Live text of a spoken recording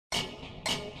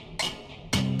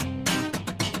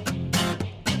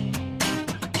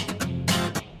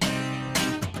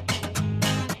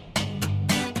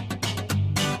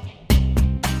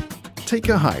Take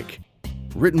a Hike.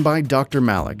 Written by Dr.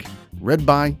 Malik. Read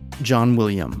by John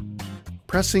William.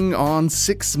 Pressing on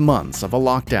 6 months of a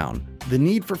lockdown, the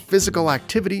need for physical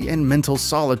activity and mental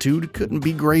solitude couldn't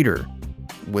be greater.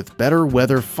 With better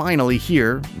weather finally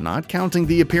here, not counting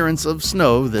the appearance of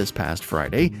snow this past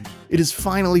Friday, it is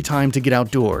finally time to get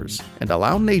outdoors and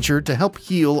allow nature to help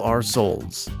heal our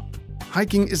souls.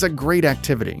 Hiking is a great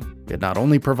activity. It not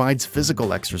only provides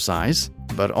physical exercise,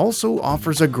 but also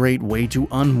offers a great way to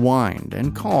unwind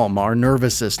and calm our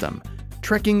nervous system.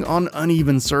 Trekking on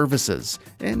uneven surfaces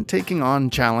and taking on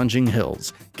challenging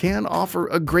hills can offer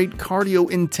a great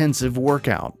cardio-intensive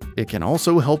workout. It can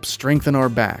also help strengthen our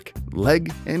back,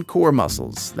 leg, and core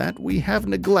muscles that we have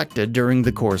neglected during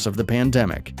the course of the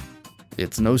pandemic.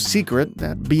 It's no secret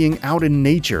that being out in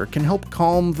nature can help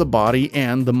calm the body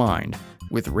and the mind,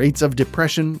 with rates of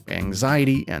depression,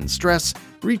 anxiety, and stress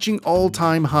reaching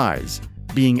all-time highs.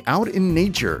 Being out in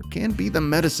nature can be the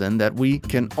medicine that we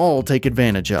can all take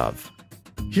advantage of.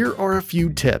 Here are a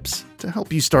few tips to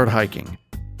help you start hiking.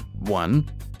 1.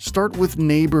 Start with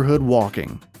neighborhood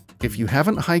walking. If you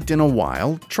haven't hiked in a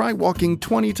while, try walking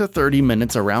 20 to 30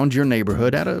 minutes around your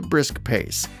neighborhood at a brisk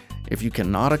pace. If you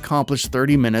cannot accomplish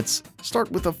 30 minutes,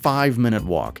 start with a 5-minute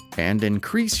walk and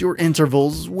increase your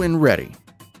intervals when ready.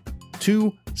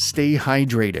 2. Stay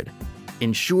hydrated.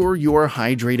 Ensure you are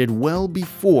hydrated well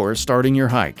before starting your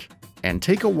hike, and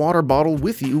take a water bottle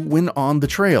with you when on the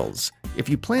trails. If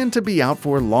you plan to be out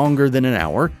for longer than an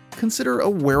hour, consider a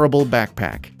wearable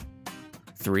backpack.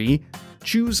 3.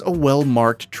 Choose a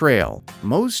well-marked trail.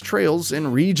 Most trails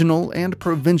in regional and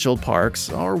provincial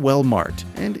parks are well-marked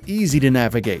and easy to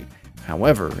navigate.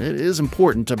 However, it is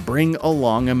important to bring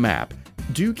along a map.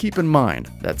 Do keep in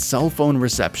mind that cell phone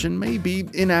reception may be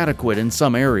inadequate in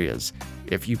some areas.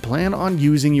 If you plan on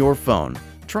using your phone,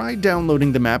 try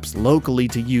downloading the maps locally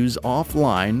to use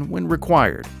offline when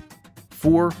required.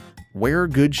 4. Wear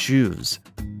good shoes.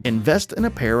 Invest in a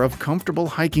pair of comfortable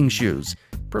hiking shoes,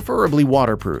 preferably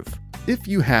waterproof. If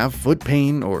you have foot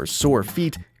pain or sore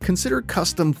feet, consider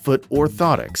custom foot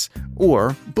orthotics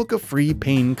or book a free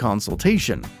pain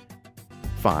consultation.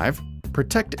 5.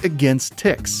 Protect against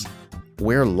ticks.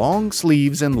 Wear long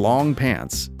sleeves and long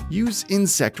pants. Use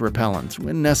insect repellent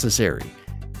when necessary.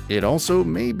 It also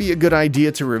may be a good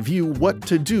idea to review what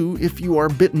to do if you are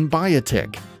bitten by a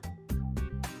tick.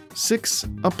 6.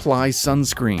 Apply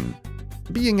sunscreen.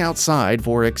 Being outside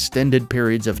for extended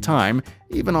periods of time,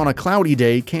 even on a cloudy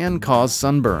day, can cause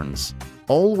sunburns.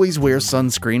 Always wear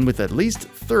sunscreen with at least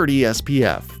 30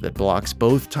 SPF that blocks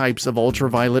both types of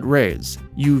ultraviolet rays,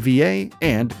 UVA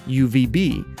and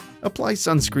UVB. Apply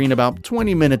sunscreen about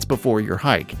 20 minutes before your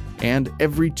hike and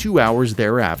every 2 hours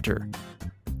thereafter.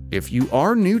 If you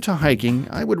are new to hiking,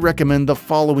 I would recommend the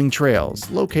following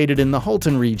trails located in the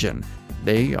Halton region.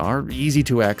 They are easy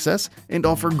to access and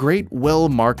offer great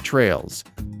well-marked trails.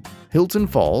 Hilton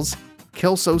Falls,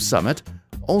 Kelso Summit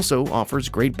also offers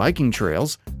great biking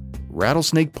trails,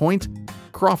 Rattlesnake Point,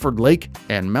 Crawford Lake,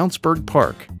 and Mountsburg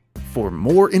Park. For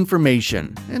more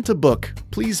information and to book,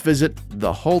 please visit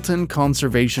the Halton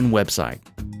Conservation website.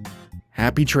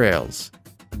 Happy trails!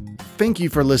 Thank you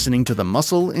for listening to the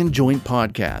Muscle and Joint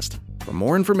Podcast. For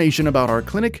more information about our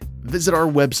clinic, visit our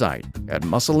website at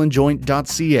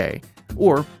muscleandjoint.ca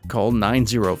or call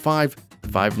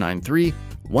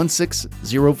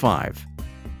 905-593-1605.